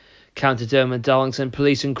County Durham and Darlington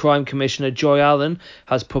Police and Crime Commissioner Joy Allen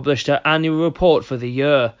has published her annual report for the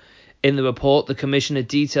year. In the report, the Commissioner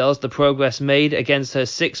details the progress made against her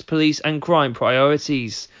 6 police and crime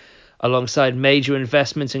priorities. Alongside major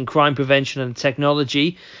investments in crime prevention and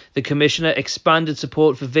technology, the Commissioner expanded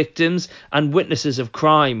support for victims and witnesses of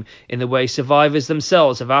crime in the way survivors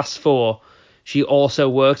themselves have asked for. She also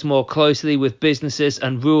worked more closely with businesses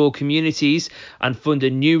and rural communities and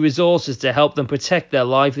funded new resources to help them protect their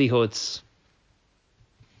livelihoods.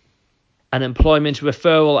 An employment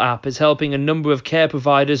referral app is helping a number of care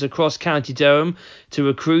providers across County Durham to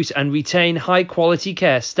recruit and retain high-quality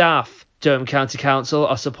care staff. Durham County Council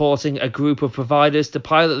are supporting a group of providers to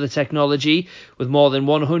pilot the technology, with more than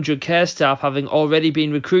 100 care staff having already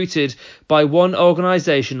been recruited by one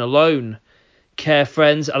organisation alone. Care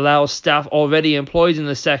Friends allows staff already employed in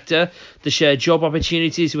the sector to share job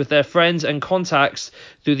opportunities with their friends and contacts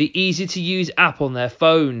through the easy-to-use app on their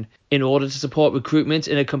phone. In order to support recruitment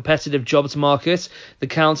in a competitive jobs market, the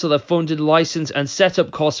council have funded licence and set-up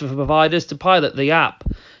costs for providers to pilot the app,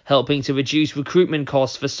 helping to reduce recruitment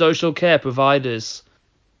costs for social care providers.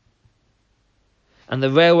 And the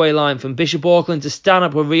railway line from Bishop Auckland to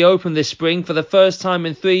Stanhope will reopen this spring for the first time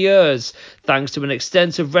in 3 years, thanks to an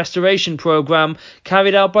extensive restoration programme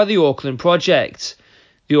carried out by the Auckland Project.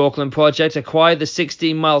 The Auckland Project acquired the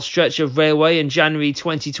 16-mile stretch of railway in January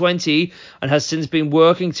 2020 and has since been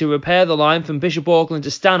working to repair the line from Bishop Auckland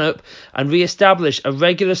to Stanhope and re-establish a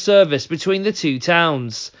regular service between the two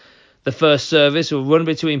towns. The first service will run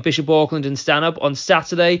between Bishop Auckland and Stanhope on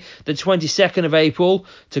Saturday, the 22nd of April,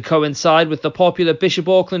 to coincide with the popular Bishop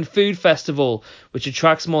Auckland Food Festival, which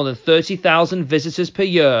attracts more than 30,000 visitors per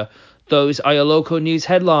year. Those are your local news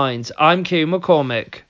headlines. I'm Kieran McCormick.